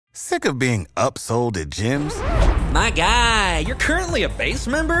Sick of being upsold at gyms? My guy, you're currently a base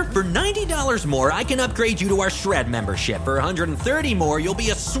member? For $90 more, I can upgrade you to our Shred membership. For $130 more, you'll be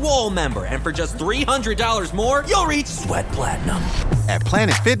a Swole member. And for just $300 more, you'll reach Sweat Platinum. At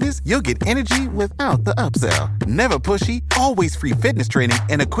Planet Fitness, you'll get energy without the upsell. Never pushy, always free fitness training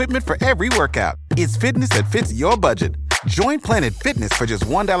and equipment for every workout. It's fitness that fits your budget. Join Planet Fitness for just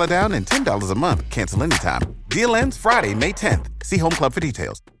 $1 down and $10 a month. Cancel anytime. Deal ends Friday, May 10th. See Home Club for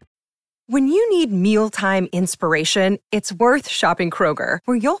details. When you need mealtime inspiration, it's worth shopping Kroger,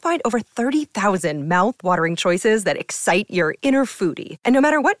 where you'll find over 30,000 mouth-watering choices that excite your inner foodie. And no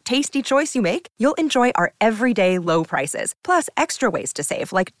matter what tasty choice you make, you'll enjoy our everyday low prices, plus extra ways to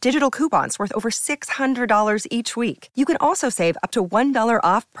save, like digital coupons worth over $600 each week. You can also save up to $1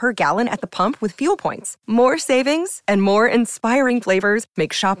 off per gallon at the pump with fuel points. More savings and more inspiring flavors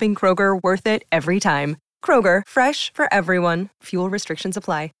make shopping Kroger worth it every time. Kroger, fresh for everyone. Fuel restrictions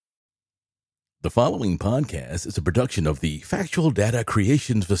apply. The following podcast is a production of the Factual Data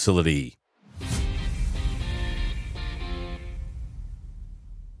Creation Facility.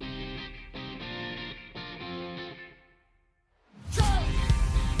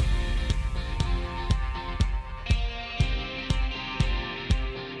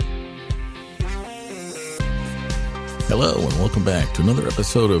 Hello and welcome back to another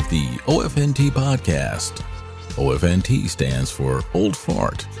episode of the OFNT podcast. OFNT stands for Old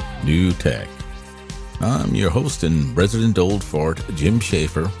Fart, New Tech. I'm your host and resident old fart, Jim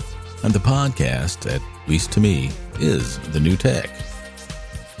Schaefer, and the podcast, at least to me, is the new tech.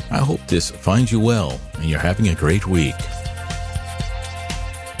 I hope this finds you well and you're having a great week.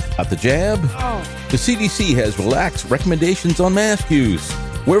 At the jab, the CDC has relaxed recommendations on mask use.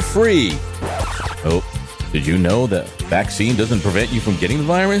 We're free. Oh, did you know that vaccine doesn't prevent you from getting the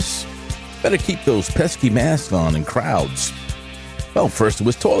virus? Better keep those pesky masks on in crowds. Well, first it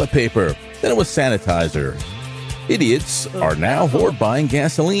was toilet paper. Then it was sanitizer. Idiots are now hoard buying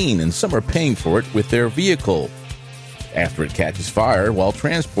gasoline, and some are paying for it with their vehicle after it catches fire while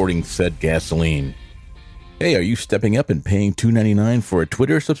transporting said gasoline. Hey, are you stepping up and paying $2.99 for a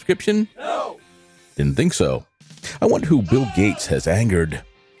Twitter subscription? No! Didn't think so. I wonder who Bill Gates has angered.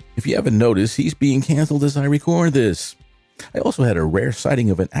 If you haven't noticed, he's being canceled as I record this. I also had a rare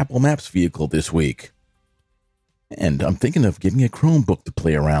sighting of an Apple Maps vehicle this week. And I'm thinking of getting a Chromebook to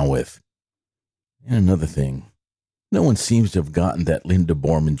play around with. And another thing, no one seems to have gotten that Linda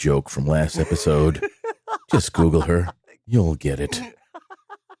Borman joke from last episode. Just Google her. You'll get it.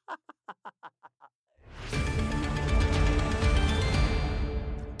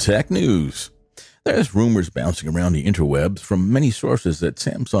 Tech news. There's rumors bouncing around the interwebs from many sources that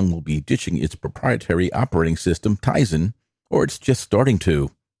Samsung will be ditching its proprietary operating system, Tizen, or it's just starting to.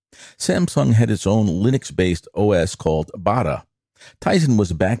 Samsung had its own Linux-based OS called Bada. Tizen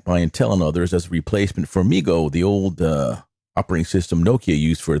was backed by Intel and others as a replacement for MeeGo, the old operating system Nokia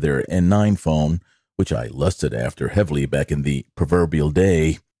used for their N9 phone, which I lusted after heavily back in the proverbial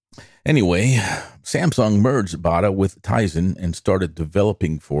day. Anyway, Samsung merged Bada with Tizen and started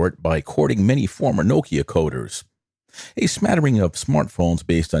developing for it by courting many former Nokia coders. A smattering of smartphones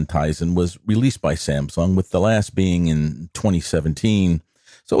based on Tizen was released by Samsung, with the last being in 2017.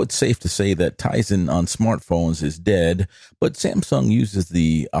 So it's safe to say that Tizen on smartphones is dead, but Samsung uses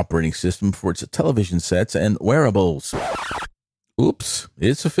the operating system for its television sets and wearables. Oops,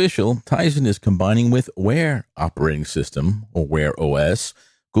 it's official. Tizen is combining with Wear operating system, or Wear OS,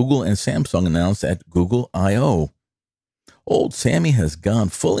 Google and Samsung announced at Google I/O. Old Sammy has gone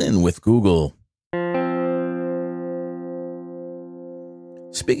full in with Google.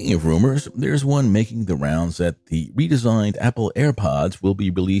 Speaking of rumors, there's one making the rounds that the redesigned Apple AirPods will be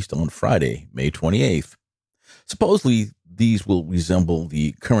released on Friday, May 28th. Supposedly, these will resemble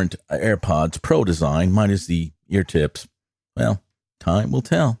the current AirPods Pro design, minus the ear tips. Well, time will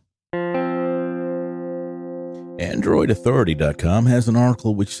tell. AndroidAuthority.com has an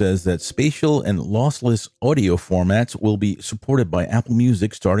article which says that spatial and lossless audio formats will be supported by Apple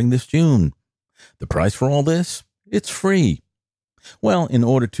Music starting this June. The price for all this? It's free. Well, in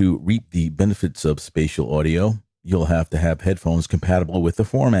order to reap the benefits of spatial audio, you'll have to have headphones compatible with the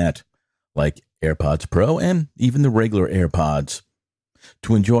format, like AirPods Pro and even the regular AirPods.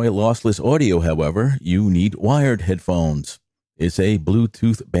 To enjoy lossless audio, however, you need wired headphones. It's a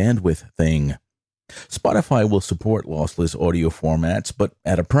Bluetooth bandwidth thing. Spotify will support lossless audio formats, but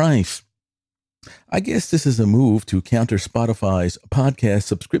at a price. I guess this is a move to counter Spotify's podcast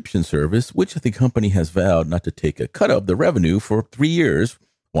subscription service, which the company has vowed not to take a cut of the revenue for 3 years,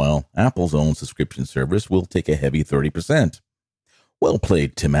 while Apple's own subscription service will take a heavy 30%. Well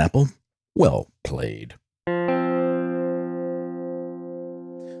played, Tim Apple. Well played.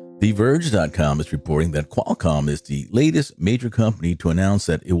 TheVerge.com is reporting that Qualcomm is the latest major company to announce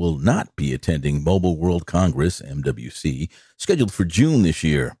that it will not be attending Mobile World Congress, MWC, scheduled for June this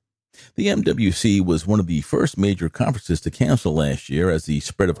year. The MWC was one of the first major conferences to cancel last year as the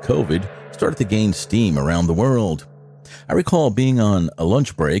spread of COVID started to gain steam around the world. I recall being on a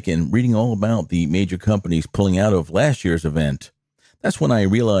lunch break and reading all about the major companies pulling out of last year's event. That's when I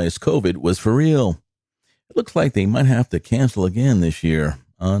realized COVID was for real. It looks like they might have to cancel again this year,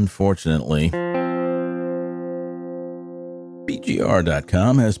 unfortunately.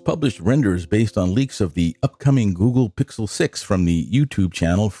 BGR.com has published renders based on leaks of the upcoming Google Pixel 6 from the YouTube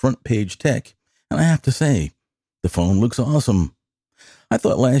channel Front Page Tech, and I have to say, the phone looks awesome. I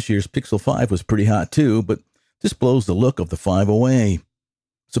thought last year's Pixel 5 was pretty hot too, but this blows the look of the 5 away.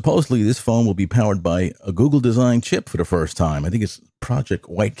 Supposedly, this phone will be powered by a Google-designed chip for the first time. I think it's Project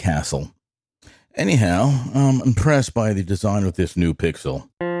White Castle. Anyhow, I'm impressed by the design of this new Pixel.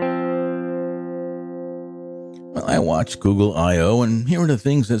 Well, I watched Google I/O, and here are the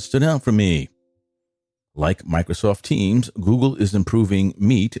things that stood out for me. Like Microsoft Teams, Google is improving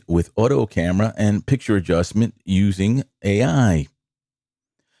Meet with auto camera and picture adjustment using AI.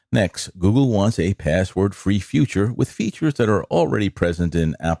 Next, Google wants a password-free future with features that are already present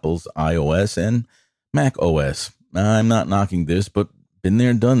in Apple's iOS and Mac OS. I'm not knocking this, but been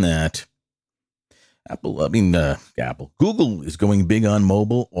there, done that. Google is going big on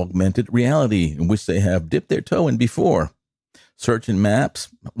mobile augmented reality, in which they have dipped their toe in before. Search and Maps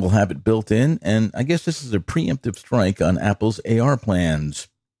will have it built in, and I guess this is a preemptive strike on Apple's AR plans.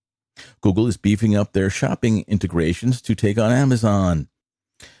 Google is beefing up their shopping integrations to take on Amazon.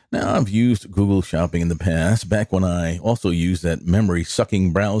 Now, I've used Google Shopping in the past, back when I also used that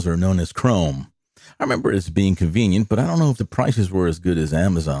memory-sucking browser known as Chrome. I remember it as being convenient, but I don't know if the prices were as good as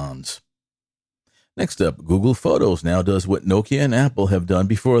Amazon's. Next up, Google Photos now does what Nokia and Apple have done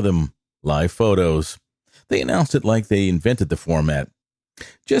before them, live photos. They announced it like they invented the format,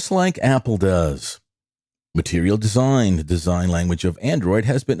 just like Apple does. Material Design, the design language of Android,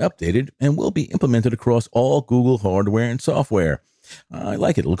 has been updated and will be implemented across all Google hardware and software. I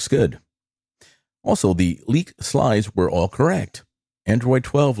like it. It looks good. Also, the leaked slides were all correct. Android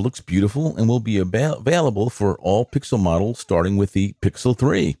 12 looks beautiful and will be available for all Pixel models starting with the Pixel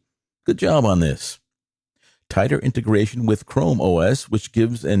 3. Good job on this. Tighter integration with Chrome OS, which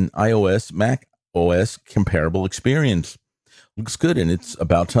gives an iOS Mac OS comparable experience. Looks good, and it's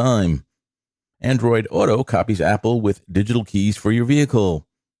about time. Android Auto copies Apple with digital keys for your vehicle.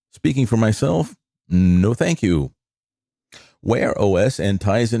 Speaking for myself, no thank you. Wear OS and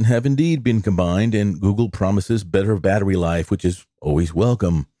Tizen have indeed been combined, and Google promises better battery life, which is always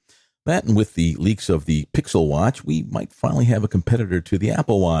welcome. That, and with the leaks of the Pixel Watch, we might finally have a competitor to the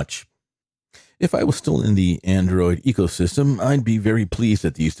Apple Watch. If I was still in the Android ecosystem, I'd be very pleased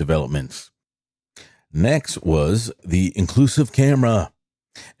at these developments. Next was the inclusive camera.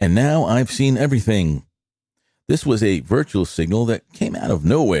 And now I've seen everything. This was a virtual signal that came out of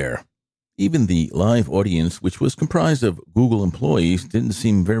nowhere. Even the live audience, which was comprised of Google employees, didn't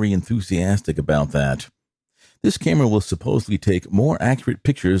seem very enthusiastic about that. This camera will supposedly take more accurate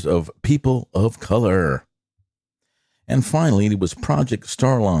pictures of people of color. And finally, there was Project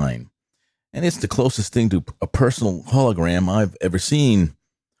Starline. And it's the closest thing to a personal hologram I've ever seen.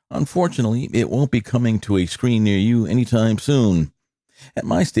 Unfortunately, it won't be coming to a screen near you anytime soon. At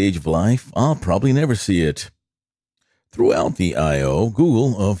my stage of life, I'll probably never see it. Throughout the I/O,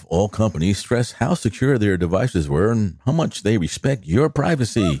 Google, of all companies, stressed how secure their devices were and how much they respect your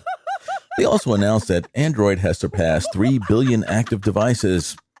privacy. They also announced that Android has surpassed 3 billion active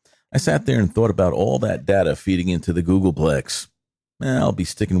devices. I sat there and thought about all that data feeding into the Googleplex. I'll be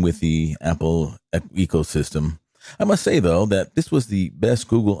sticking with the Apple ecosystem. I must say, though, that this was the best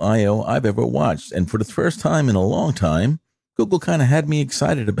Google I/O I've ever watched, and for the first time in a long time, Google kind of had me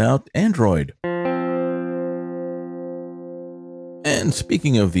excited about Android. And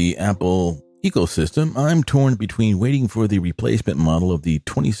speaking of the Apple ecosystem, I'm torn between waiting for the replacement model of the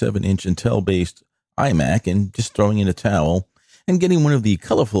 27-inch Intel-based iMac and just throwing in a towel, and getting one of the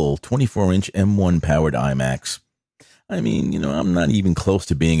colorful 24-inch M1-powered iMacs. I mean, I'm not even close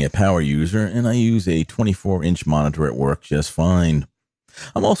to being a power user, and I use a 24-inch monitor at work just fine.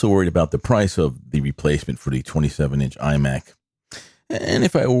 I'm also worried about the price of the replacement for the 27-inch iMac. And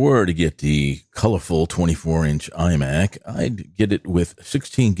if I were to get the colorful 24-inch iMac, I'd get it with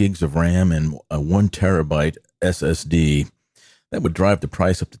 16 gigs of RAM and a 1 terabyte SSD. That would drive the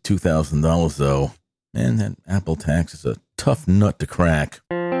price up to $2,000, though. And that Apple tax is a tough nut to crack.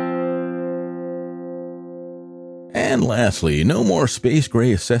 And lastly, no more space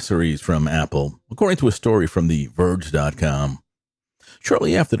gray accessories from Apple, according to a story from TheVerge.com.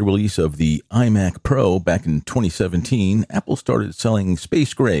 Shortly after the release of the iMac Pro back in 2017, Apple started selling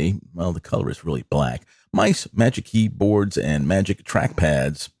space gray, well, the color is really black, mice, Magic keyboards, and Magic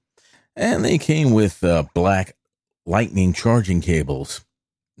trackpads. And they came with black lightning charging cables.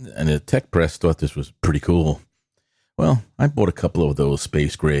 And the tech press thought this was pretty cool. Well, I bought a couple of those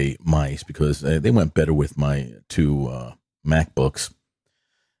space gray mice because they went better with my two MacBooks.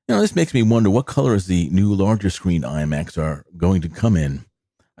 This makes me wonder what colors the new larger screen iMacs are going to come in.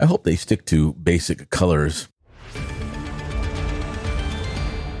 I hope they stick to basic colors.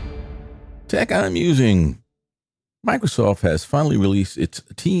 Tech I'm using. Microsoft has finally released its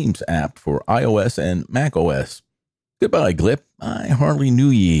Teams app for iOS and macOS. Goodbye, Glip. I hardly knew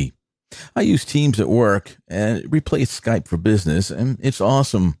ye. I use Teams at work and it replaced Skype for business, and it's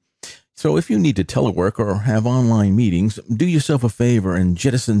awesome. So if you need to telework or have online meetings, do yourself a favor and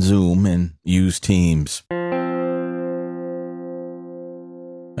jettison Zoom and use Teams.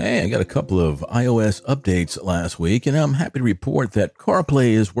 Hey, I got a couple of iOS updates last week, and I'm happy to report that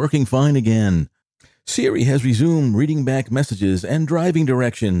CarPlay is working fine again. Siri has resumed reading back messages and driving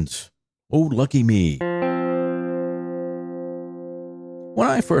directions. Oh, lucky me. When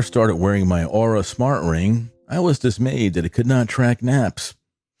I first started wearing my Aura smart ring, I was dismayed that it could not track naps.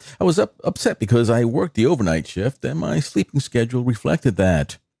 I was upset because I worked the overnight shift and my sleeping schedule reflected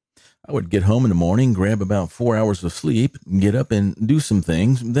that. I would get home in the morning, grab about 4 hours of sleep, get up and do some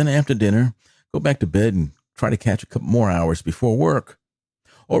things, then after dinner, go back to bed and try to catch a couple more hours before work.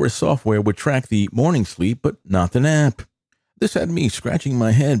 Aura's software would track the morning sleep, but not the nap. This had me scratching my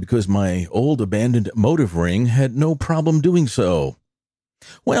head because my old abandoned Motive ring had no problem doing so.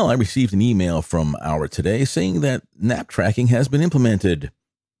 Well, I received an email from Aura today saying that nap tracking has been implemented.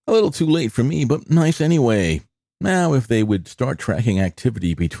 A little too late for me, but nice anyway. Now, if they would start tracking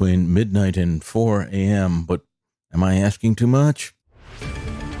activity between midnight and 4 a.m., but am I asking too much?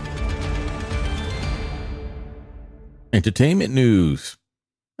 Entertainment news.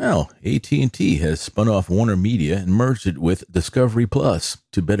 Well, AT&T has spun off Warner Media and merged it with Discovery Plus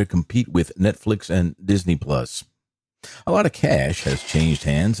to better compete with Netflix and Disney Plus. A lot of cash has changed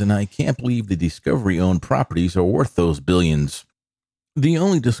hands, and I can't believe the Discovery-owned properties are worth those billions. The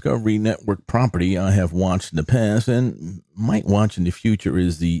only Discovery Network property I have watched in the past and might watch in the future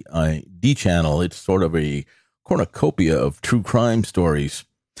is the ID Channel. It's sort of a cornucopia of true crime stories.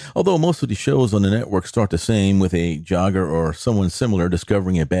 Although most of the shows on the network start the same, with a jogger or someone similar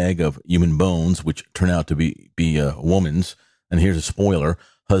discovering a bag of human bones, which turn out to be a woman's. And here's a spoiler.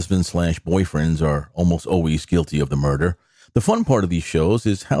 Husbands/boyfriends are almost always guilty of the murder. The fun part of these shows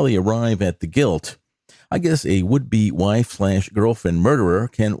is how they arrive at the guilt. I guess a would-be wife/girlfriend murderer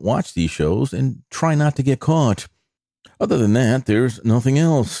can watch these shows and try not to get caught. Other than that, there's nothing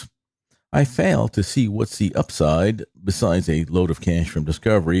else. I fail to see what's the upside, besides a load of cash from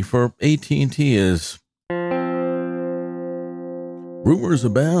Discovery, for AT&T is. Rumors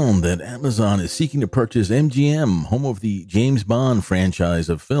abound that Amazon is seeking to purchase MGM, home of the James Bond franchise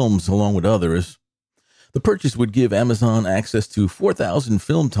of films, along with others. The purchase would give Amazon access to 4,000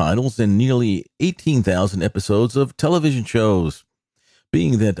 film titles and nearly 18,000 episodes of television shows.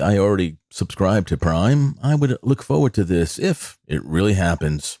 Being that I already subscribe to Prime, I would look forward to this if it really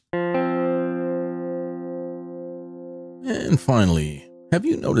happens. And finally, have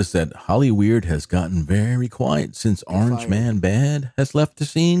you noticed that Hollyweird has gotten very quiet since Orange Man Bad has left the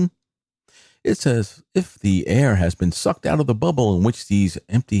scene? It's as if the air has been sucked out of the bubble in which these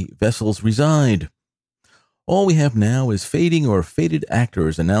empty vessels reside. All we have now is fading or faded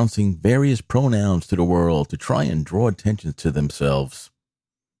actors announcing various pronouns to the world to try and draw attention to themselves.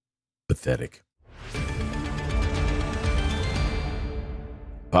 Pathetic.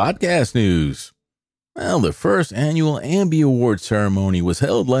 Podcast news. Well, the first annual Ambie Award ceremony was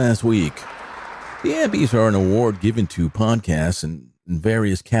held last week. The Ambies are an award given to podcasts in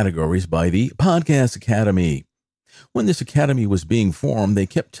various categories by the Podcast Academy. When this academy was being formed, they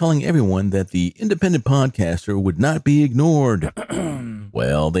kept telling everyone that the independent podcaster would not be ignored.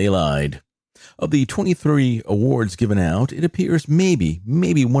 Well, they lied. Of the 23 awards given out, it appears maybe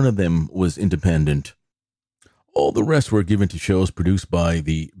one of them was independent. All the rest were given to shows produced by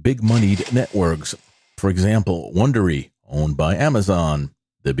the big-moneyed networks. For example, Wondery, owned by Amazon,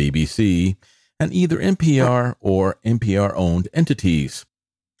 the BBC, and either NPR or NPR-owned entities.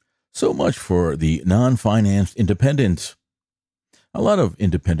 So much for the non-financed independents. A lot of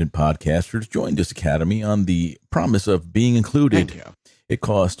independent podcasters joined this academy on the promise of being included. It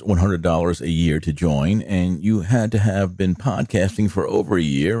cost $100 a year to join, and you had to have been podcasting for over a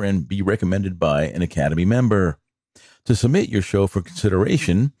year and be recommended by an academy member. To submit your show for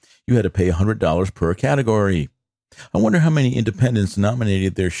consideration, you had to pay $100 per category. I wonder how many independents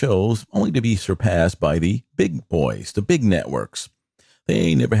nominated their shows only to be surpassed by the big boys, the big networks.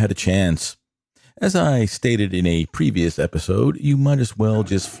 They never had a chance. As I stated in a previous episode, you might as well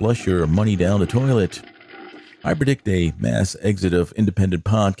just flush your money down the toilet. I predict a mass exit of independent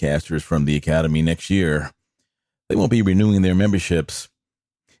podcasters from the Academy next year. They won't be renewing their memberships.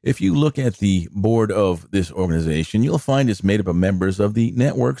 If you look at the board of this organization, you'll find it's made up of members of the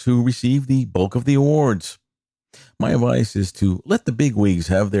networks who receive the bulk of the awards. My advice is to let the bigwigs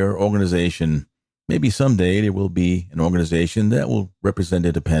have their organization. Maybe someday there will be an organization that will represent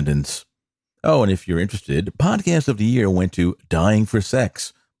independence. Oh, and if you're interested, Podcast of the Year went to Dying for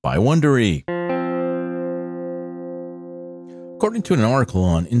Sex by Wondery. According to an article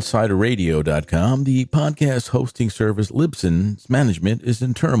on InsiderRadio.com, the podcast hosting service Libsyn's management is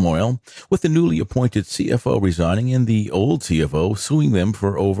in turmoil, with the newly appointed CFO resigning and the old CFO suing them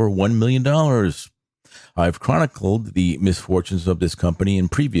for over $1 million. I've chronicled the misfortunes of this company in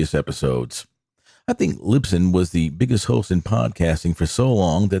previous episodes. I think Libsyn was the biggest host in podcasting for so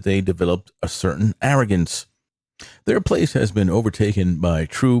long that they developed a certain arrogance. Their place has been overtaken by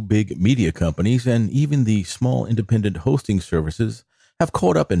true big media companies, and even the small independent hosting services have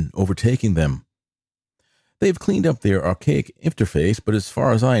caught up in overtaking them. They've cleaned up their archaic interface, but as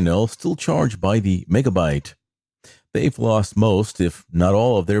far as I know, still charge by the megabyte. They've lost most, if not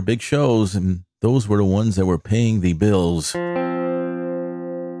all, of their big shows, and those were the ones that were paying the bills.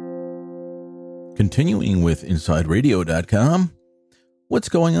 Continuing with InsideRadio.com, what's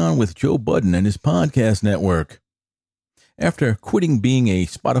going on with Joe Budden and his podcast network? After quitting being a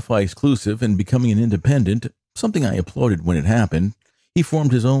Spotify exclusive and becoming an independent, something I applauded when it happened, he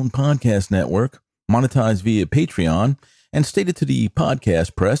formed his own podcast network, monetized via Patreon, and stated to the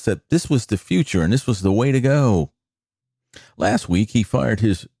podcast press that this was the future and this was the way to go. Last week, he fired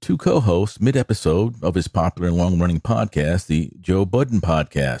his two co-hosts mid-episode of his popular and long-running podcast, the Joe Budden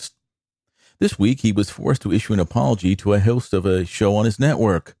Podcast. This week, he was forced to issue an apology to a host of a show on his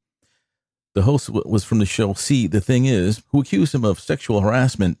network. The host was from the show See the Thing Is, who accused him of sexual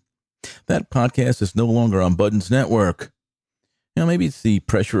harassment. That podcast is no longer on Budden's network. Now, maybe it's the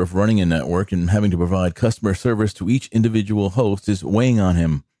pressure of running a network and having to provide customer service to each individual host is weighing on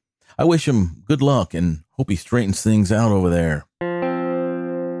him. I wish him good luck and hope he straightens things out over there.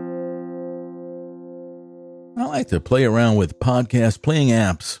 I like to play around with podcast playing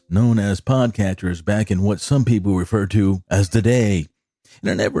apps known as podcatchers back in what some people refer to as the day, in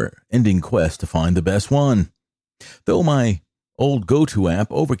a never-ending quest to find the best one. Though my old go-to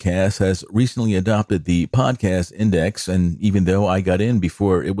app, Overcast, has recently adopted the podcast index, and even though I got in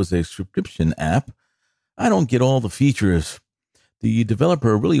before it was a subscription app, I don't get all the features. The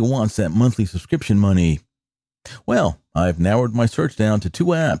developer really wants that monthly subscription money. Well, I've narrowed my search down to two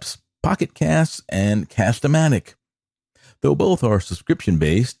apps, Pocket Casts and Cast-O-Matic. Though both are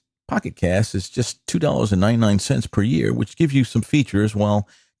subscription-based, Pocket Cast is just $2.99 per year, which gives you some features, while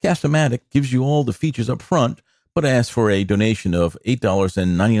Cast-O-Matic gives you all the features up front, but asks for a donation of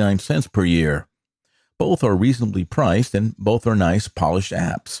 $8.99 per year. Both are reasonably priced, and both are nice, polished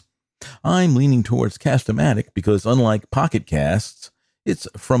apps. I'm leaning towards Cast-O-Matic because, unlike Pocket Casts, it's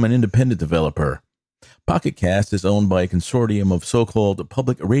from an independent developer. Pocket Cast is owned by a consortium of so-called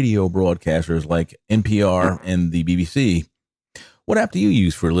public radio broadcasters like NPR and the BBC. What app do you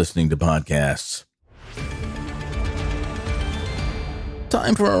use for listening to podcasts?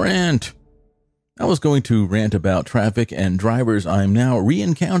 Time for a rant. I was going to rant about traffic and drivers I'm now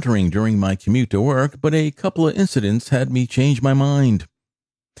re-encountering during my commute to work, but a couple of incidents had me change my mind.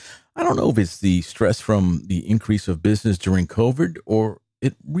 I don't know if it's the stress from the increase of business during COVID, or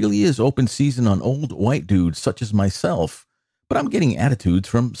it really is open season on old white dudes such as myself, but I'm getting attitudes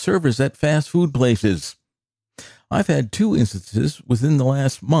from servers at fast food places. I've had two instances within the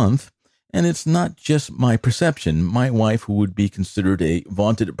last month, and it's not just my perception. My wife, who would be considered a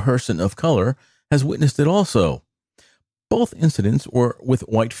vaunted person of color, has witnessed it also. Both incidents were with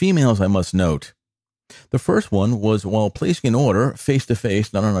white females, I must note. The first one was while placing an order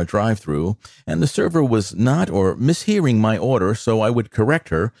face-to-face, not on a drive-thru, and the server was not or mishearing my order, so I would correct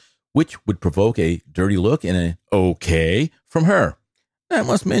her, which would provoke a dirty look and an okay from her. I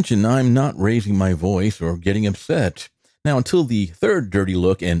must mention I'm not raising my voice or getting upset. Now, until the third dirty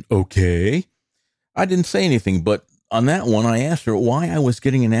look and okay, I didn't say anything, but on that one I asked her why I was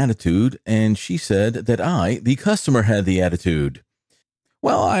getting an attitude, and she said that I, the customer, had the attitude.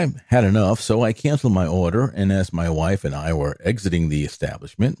 Well, I had enough, so I canceled my order, and as my wife and I were exiting the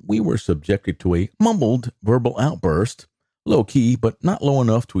establishment, we were subjected to a mumbled verbal outburst, low-key, but not low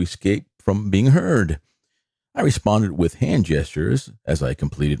enough to escape from being heard. I responded with hand gestures as I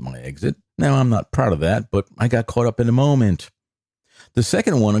completed my exit. Now, I'm not proud of that, but I got caught up in the moment. The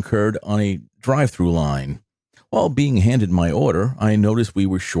second one occurred on a drive-through line. While being handed my order, I noticed we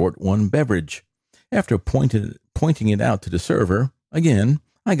were short one beverage. After pointing it out to the server, again,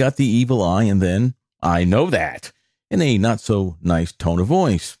 I got the evil eye and then, "I know that," in a not-so-nice tone of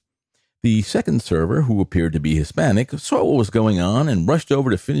voice. The second server, who appeared to be Hispanic, saw what was going on and rushed over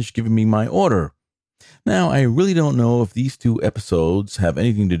to finish giving me my order. Now, I really don't know if these two episodes have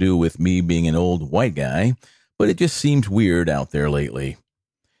anything to do with me being an old white guy, but it just seems weird out there lately.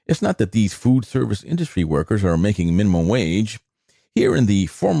 It's not that these food service industry workers are making minimum wage. Here in the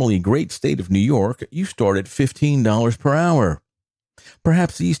formerly great state of New York, you start at $15 per hour.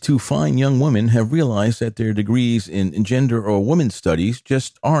 Perhaps these two fine young women have realized that their degrees in gender or women's studies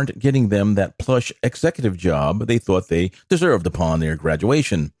just aren't getting them that plush executive job they thought they deserved upon their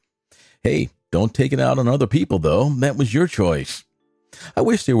graduation. Hey, don't take it out on other people, though. That was your choice. I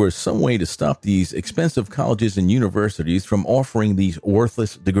wish there was some way to stop these expensive colleges and universities from offering these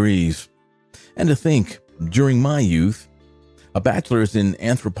worthless degrees. And to think, during my youth, a bachelor's in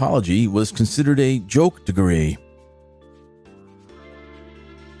anthropology was considered a joke degree.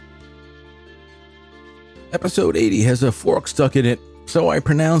 Episode 80 has a fork stuck in it, so I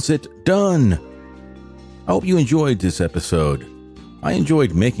pronounce it done. I hope you enjoyed this episode. I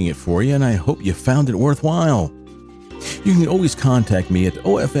enjoyed making it for you, and I hope you found it worthwhile. You can always contact me at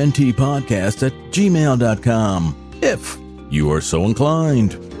ofntpodcast@gmail.com if you are so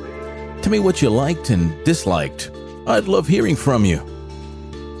inclined. Tell me what you liked and disliked. I'd love hearing from you.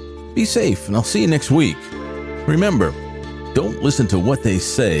 Be safe, and I'll see you next week. Remember, don't listen to what they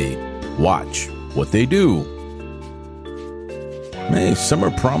say. Watch what they do. Hey, summer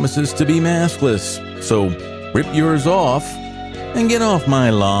promises to be maskless, so rip yours off and get off my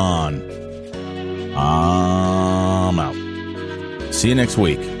lawn. I'm out. See you next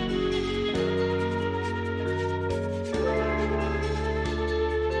week.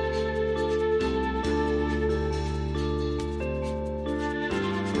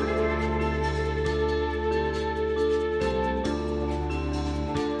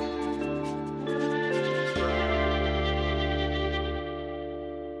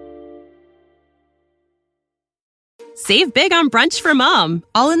 Save big on brunch for mom,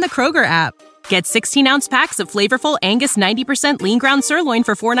 all in the Kroger app. Get 16-ounce packs of flavorful Angus 90% lean ground sirloin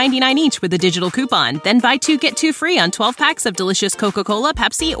for $4.99 each with a digital coupon. Then buy 2, get 2 free on 12 packs of delicious Coca-Cola,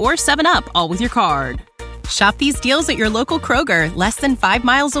 Pepsi, or 7-Up, all with your card. Shop these deals at your local Kroger, less than 5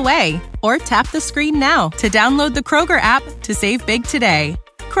 miles away. Or tap the screen now to download the Kroger app to save big today.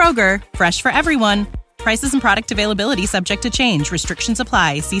 Kroger, fresh for everyone. Prices and product availability subject to change. Restrictions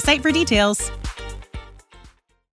apply. See site for details.